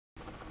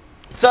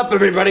What's up,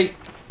 everybody?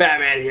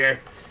 Batman here.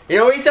 You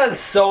know, we've done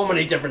so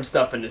many different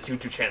stuff in this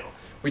YouTube channel.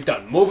 We've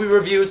done movie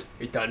reviews,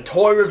 we've done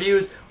toy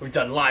reviews, we've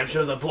done live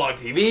shows on Blog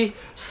TV,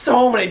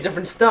 so many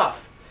different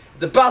stuff.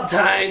 It's about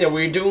time that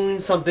we're doing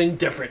something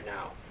different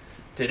now.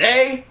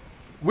 Today,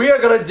 we are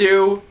going to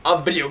do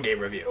a video game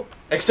review.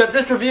 Except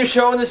this review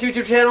show on this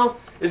YouTube channel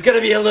is going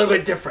to be a little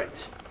bit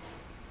different.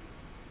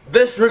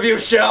 This review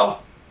show,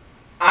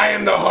 I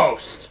am the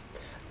host.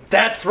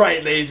 That's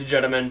right, ladies and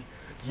gentlemen.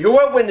 You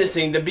are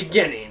witnessing the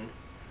beginning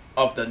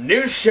of the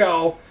new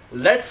show,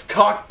 Let's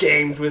Talk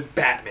Games with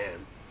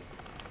Batman.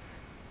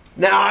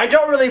 Now, I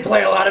don't really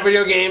play a lot of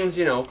video games,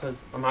 you know,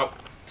 because I'm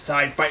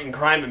outside fighting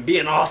crime and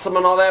being awesome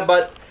and all that,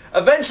 but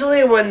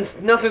eventually, when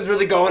nothing's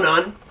really going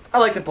on, I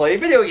like to play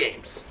video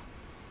games.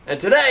 And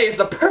today is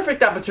the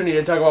perfect opportunity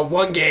to talk about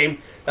one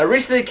game that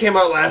recently came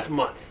out last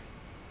month.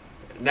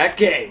 And that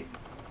game...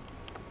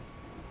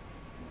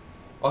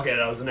 Okay,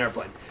 that was an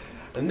airplane.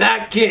 And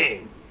that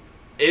game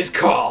is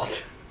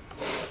called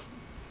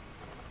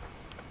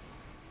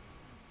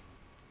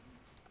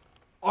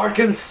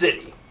Arkham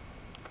City.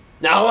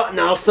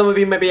 Now some of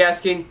you may be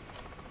asking,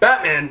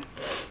 Batman,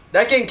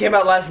 that game came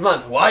out last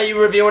month. Why are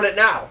you reviewing it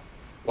now?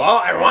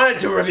 Well, I wanted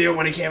to review it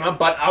when it came out,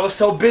 but I was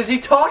so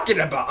busy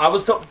I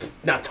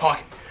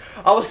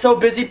was so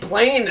busy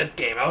playing this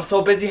game. I was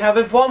so busy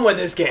having fun with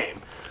this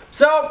game.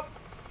 So,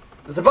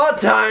 it's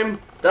about time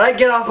that I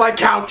get off my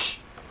couch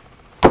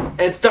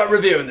and start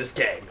reviewing this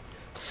game.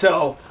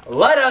 So,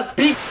 let us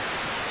be...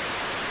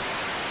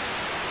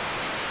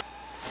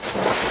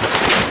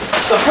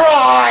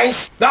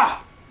 Surprise!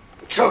 Ah!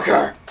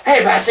 Joker!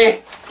 Hey,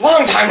 Betsy!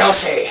 Long time no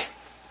see!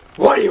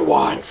 What do you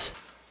want?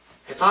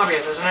 It's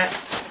obvious, isn't it?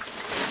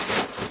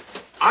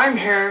 I'm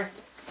here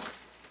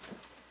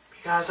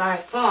because I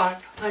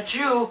thought that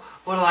you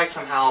would like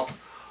some help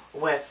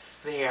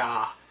with the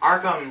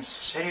Arkham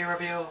City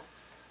review.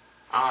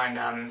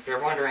 And if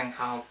you're wondering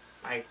how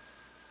I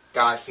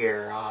got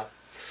here,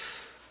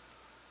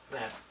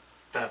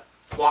 the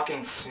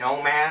walking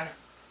snowman,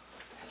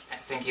 I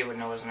think you would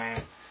know his name.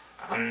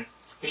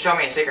 He showed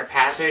me a secret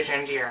passage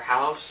into your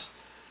house.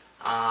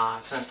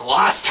 Since the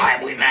last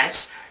time we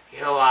met,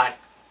 you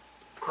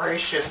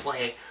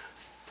graciously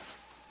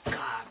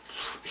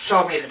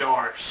showed me the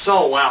door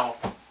so well.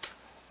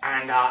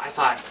 And I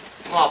thought,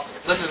 well,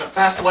 this is the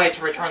best way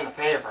to return the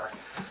favor.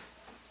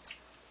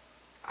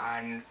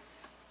 And,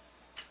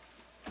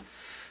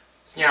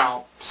 you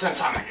know,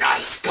 since I'm a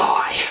nice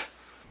guy.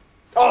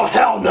 Oh,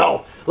 hell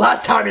no!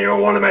 Last time you were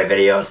in one of my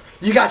videos,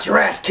 you got your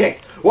ass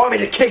kicked. Want me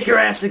to kick your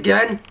ass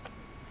again?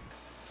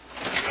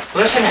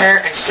 Listen here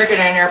and stick it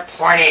in your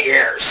pointy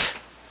ears.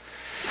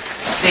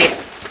 See,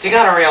 you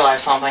gotta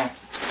realize something.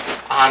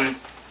 A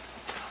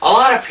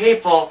lot of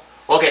people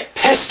will get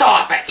pissed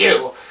off at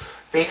you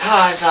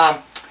because,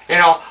 you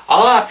know, a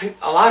lot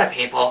of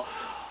people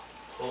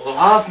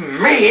love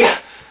me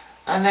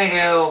than they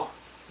do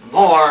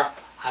more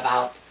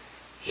about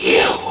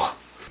you.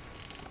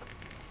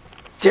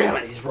 Damn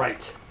it, he's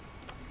right.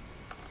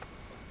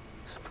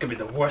 It's gonna be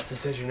the worst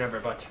decision ever,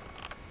 but...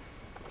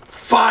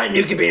 Fine,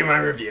 you can be in my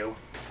review.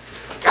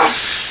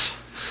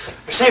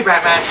 You see,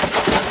 Batman,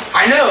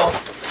 I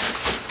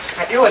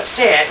knew would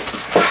see it.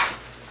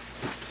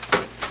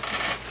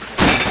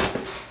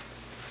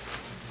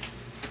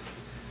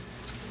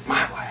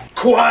 My way.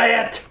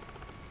 Quiet!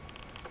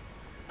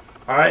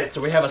 Alright,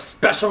 so we have a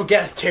special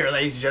guest here,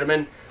 ladies and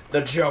gentlemen.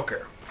 The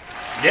Joker.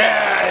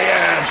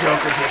 Yeah,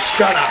 Joker, just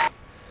shut up.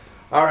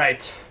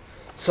 Alright,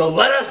 so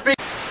let us be...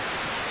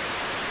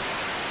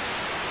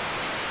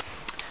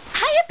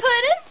 Hiya,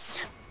 Puddins!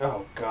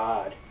 Oh,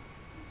 God.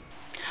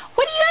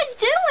 What are you guys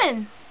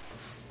doing?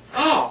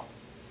 Oh,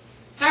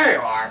 there you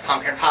are,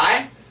 Pumpkin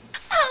Pie.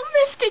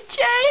 Oh, Mr.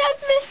 J,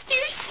 I've missed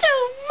you so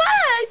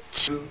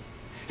much!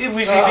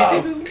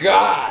 Oh,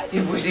 God!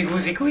 Woozy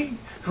woozy queen.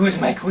 Who's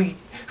my queen?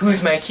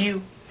 Who's my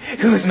Q?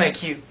 Who's my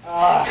Q?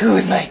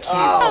 Who's my Q?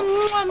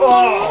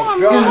 Oh,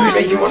 God!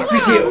 Who's you want to be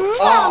you?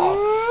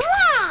 Oh!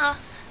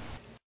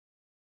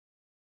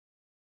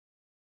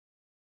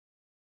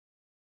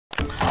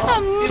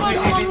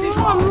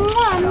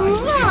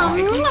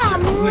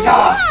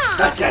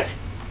 That's it!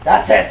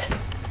 That's it!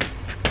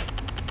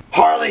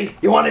 Harley,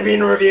 you want to be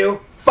in a review?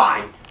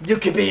 Fine, you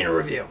can be in a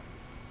review.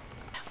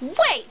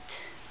 Wait!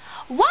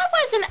 Why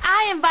wasn't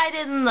I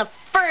invited in the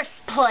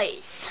first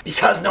place?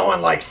 Because no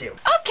one likes you.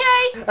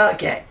 Okay.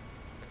 Okay.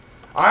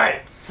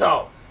 Alright,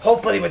 so,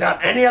 hopefully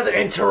without any other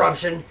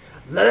interruption,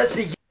 let us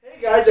begin.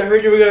 Hey guys, I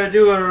heard you were going to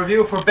do a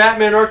review for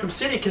Batman Arkham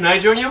City. Can I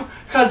join you?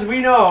 Because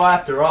we know,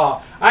 after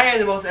all, I am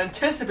the most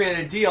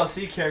anticipated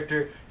DLC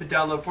character to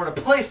download for the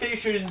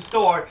PlayStation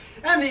Store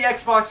and the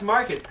Xbox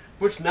market,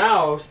 which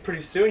now,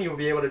 pretty soon, you'll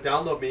be able to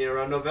download me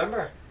around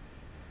November.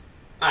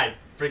 I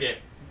forget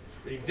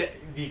the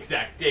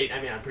exact date.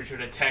 I mean, I'm pretty sure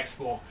the text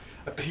will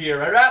appear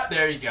right up.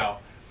 There you go.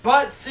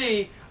 But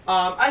see,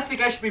 I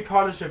think I should be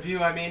part of this review.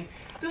 I mean,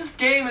 this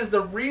game is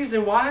the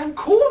reason why I'm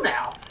cool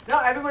now. Now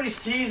everybody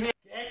sees me.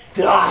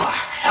 Get the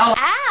hell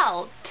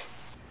out!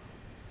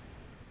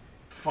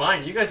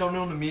 Fine, you guys don't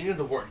know the meaning of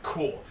the word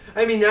cool.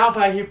 I mean, now if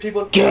I hear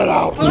people... Get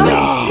out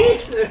now!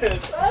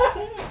 Jesus.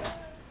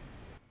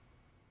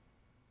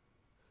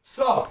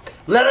 So,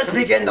 let us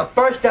begin the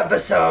first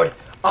episode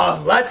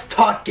of Let's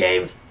Talk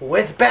Games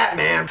with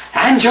Batman.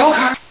 And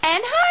Joker.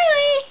 And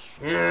Harley!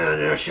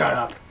 No, shut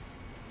up.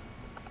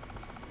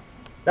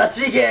 Let's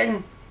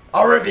begin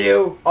a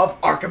review of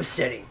Arkham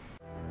City.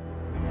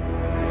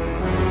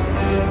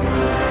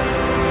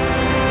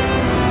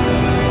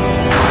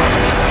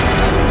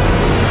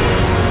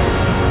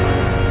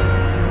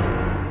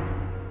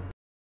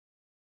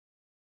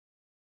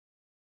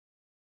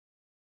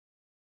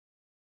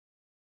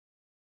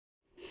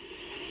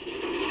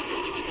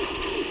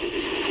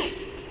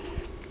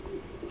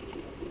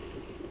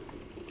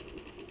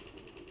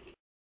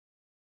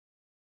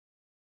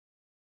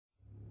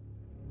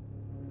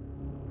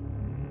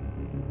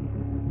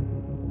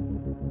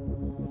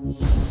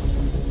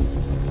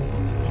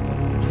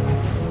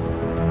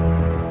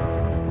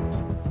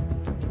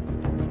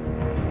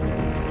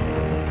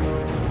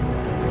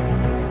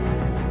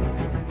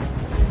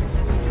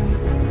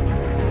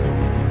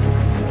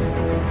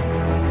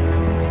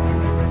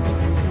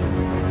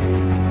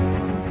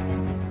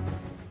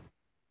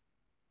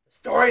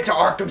 Story to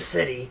Arkham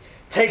City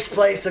takes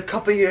place a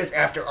couple years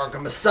after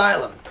Arkham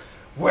Asylum,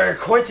 where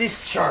Quincy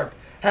Sharp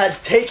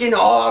has taken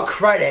all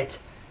credit,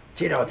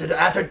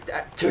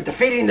 to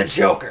defeating the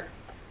Joker,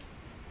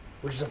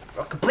 which is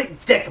a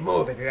complete dick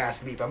move if you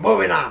ask me. But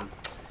moving on.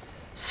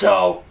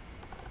 So,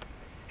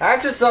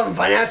 after some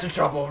financial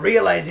trouble,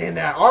 realizing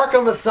that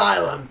Arkham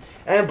Asylum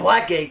and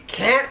Blackgate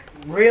can't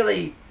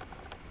really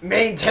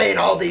maintain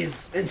all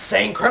these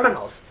insane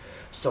criminals,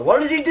 so what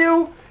does he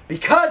do?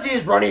 Because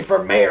he's running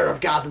for mayor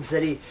of Gotham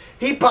City,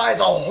 he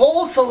buys a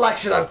whole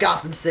selection of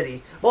Gotham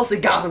City, mostly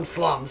Gotham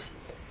slums,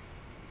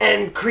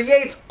 and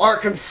creates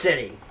Arkham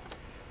City,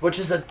 which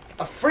is a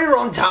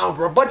free-roam town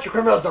for a bunch of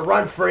criminals to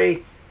run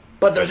free,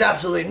 but there's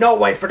absolutely no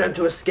way for them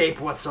to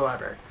escape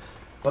whatsoever.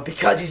 But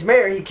because he's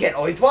mayor, he can't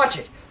always watch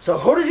it. So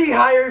who does he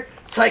hire?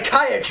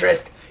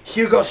 Psychiatrist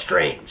Hugo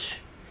Strange.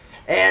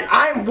 And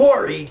I'm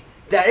worried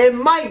that it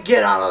might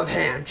get out of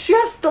hand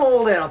just a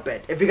little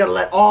bit if you're going to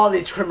let all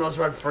these criminals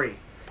run free.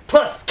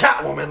 Plus,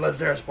 Catwoman lives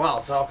there as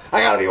well, so I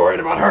gotta be worried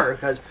about her,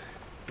 because,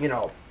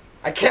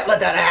 I can't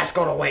let that ass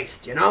go to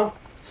waste,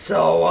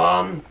 So,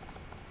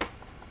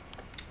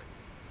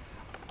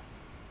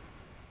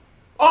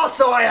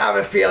 also I have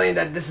a feeling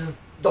that this is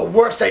the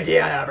worst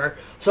idea ever.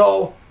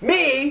 So,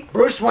 me,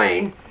 Bruce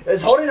Wayne,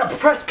 is holding a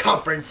press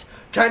conference,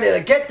 trying to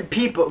get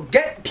people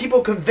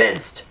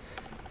convinced,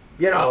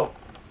 try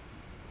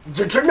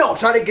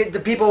to get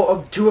the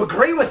people to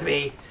agree with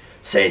me,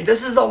 saying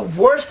this is the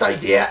worst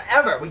idea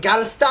ever. We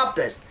gotta stop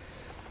this.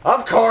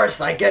 Of course,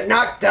 I get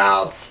knocked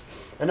out,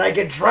 and I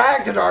get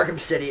dragged to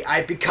Arkham City.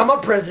 I become a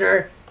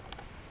prisoner,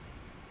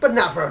 but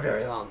not for a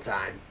very long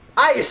time.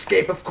 I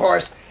escape, of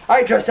course.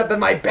 I dress up in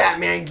my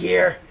Batman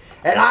gear,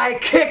 and I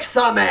kick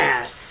some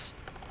ass.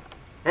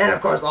 And of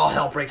course, all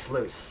hell breaks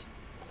loose.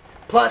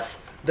 Plus,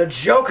 the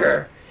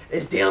Joker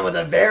is dealing with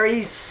a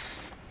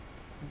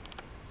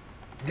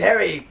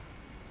very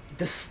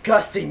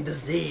disgusting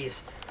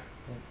disease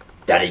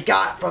that he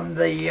got from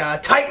the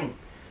Titan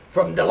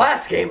from the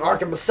last game,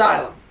 Arkham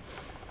Asylum,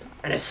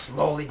 and is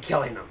slowly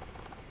killing him.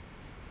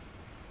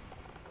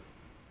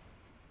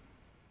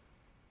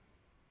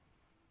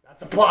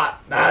 That's the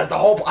plot. That is the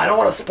whole. I don't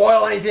want to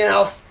spoil anything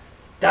else.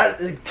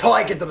 Until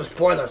I get to the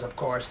spoilers, of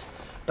course.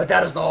 But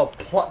that is the whole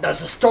plot. That's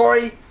the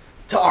story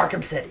to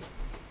Arkham City.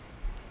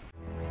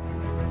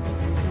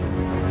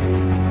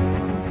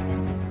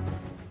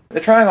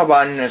 The triangle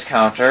button is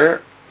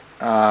counter.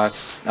 I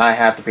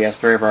have the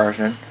PS3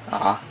 version.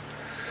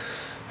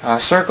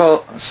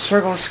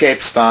 Circle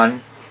escape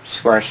stun.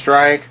 Square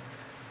strike.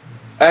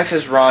 X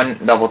is run.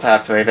 Double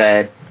tap to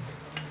evade.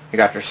 You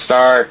got your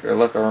start. Your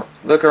look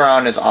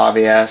around is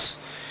obvious.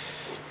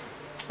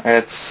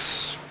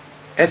 It's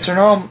a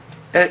normal.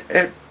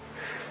 It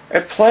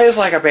plays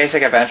like a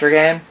basic adventure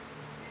game.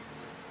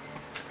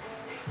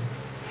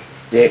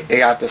 You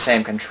got the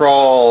same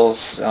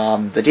controls.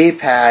 The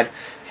D-pad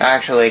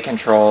actually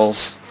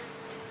controls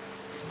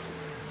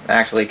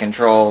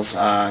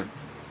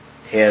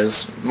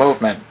his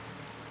movement.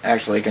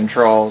 Actually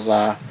controls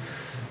the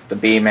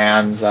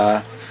B-man's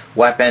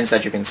weapons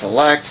that you can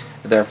select.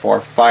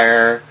 Therefore,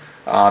 fire,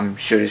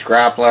 shoot his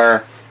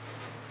grappler.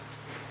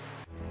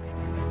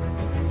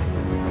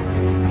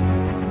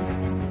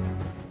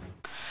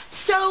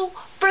 So,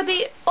 for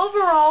the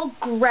overall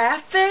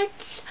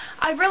graphics,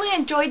 I really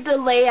enjoyed the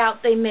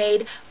layout they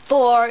made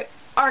for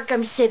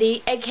Arkham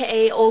City,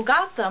 aka Old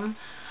Gotham.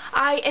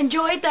 I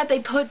enjoyed that they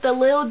put the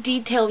little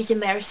details in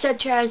there,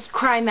 such as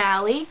Crime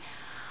Alley.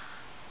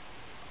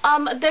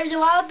 There's a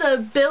lot of the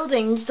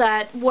buildings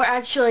that were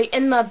actually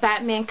in the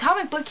Batman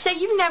comic books that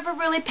you never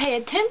really pay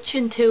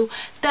attention to,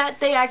 that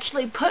they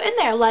actually put in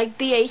there, like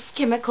the Ace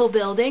Chemical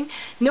building.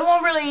 No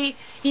one really,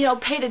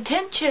 paid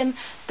attention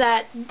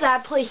that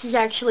that place is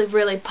actually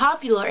really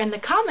popular in the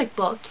comic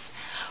books.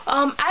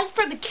 As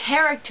for the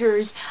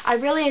characters, I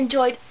really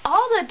enjoyed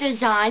all the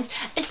designs,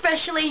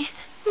 especially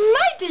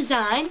my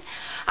design.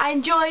 I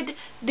enjoyed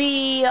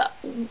the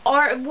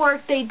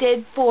artwork they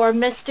did for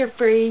Mr.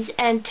 Freeze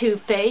and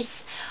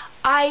Two-Face.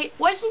 I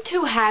wasn't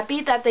too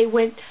happy that they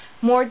went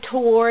more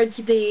towards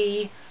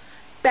the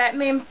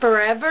Batman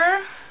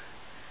Forever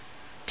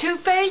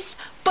Two-Face,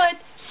 but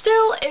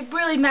still it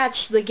really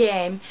matched the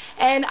game.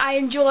 And I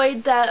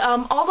enjoyed that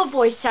all the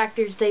voice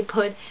actors they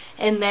put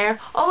in there,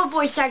 all the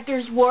voice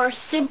actors were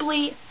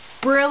simply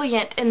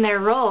brilliant in their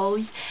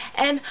roles,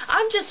 and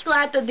I'm just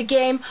glad that the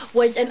game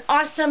was an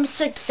awesome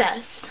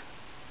success.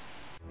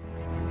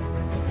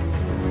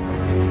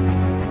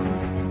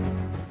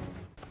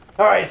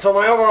 Alright, so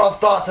my overall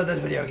thoughts of this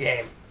video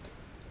game.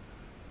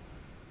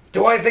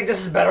 Do I think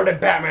this is better than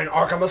Batman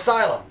Arkham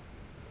Asylum?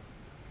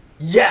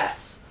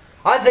 Yes!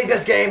 I think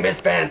this game is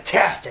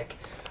fantastic.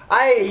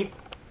 I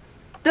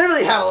didn't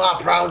really have a lot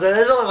of problems with it.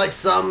 There's only like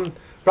some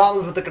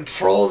problems with the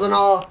controls and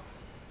all.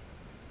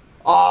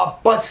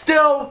 But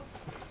still,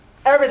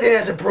 everything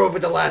has improved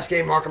with the last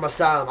game, Arkham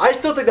Asylum. I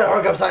still think that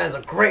Arkham Asylum is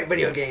a great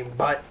video game,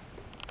 but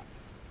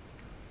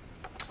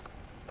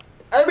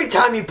every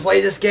time you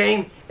play this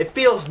game, it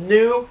feels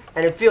new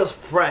and it feels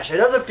fresh. It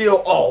doesn't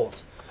feel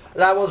old.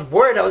 And I was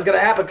worried that was going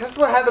to happen, because that's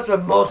what happens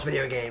with most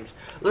video games.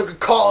 Look at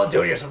Call of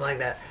Duty or something like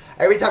that.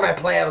 Every time I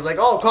play, I was like,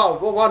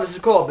 oh, wow, this is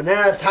cool. But then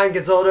as time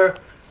gets older,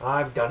 oh,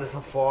 I've done this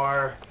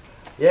before.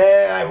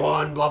 Yeah, I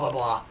won, blah, blah,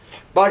 blah.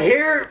 But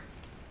here,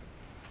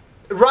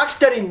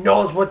 Rocksteady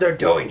knows what they're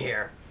doing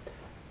here.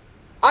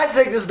 I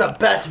think this is the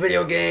best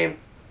video game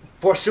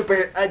for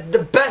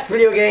the best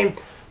video game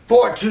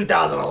for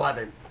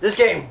 2011. This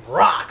game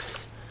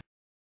rocks.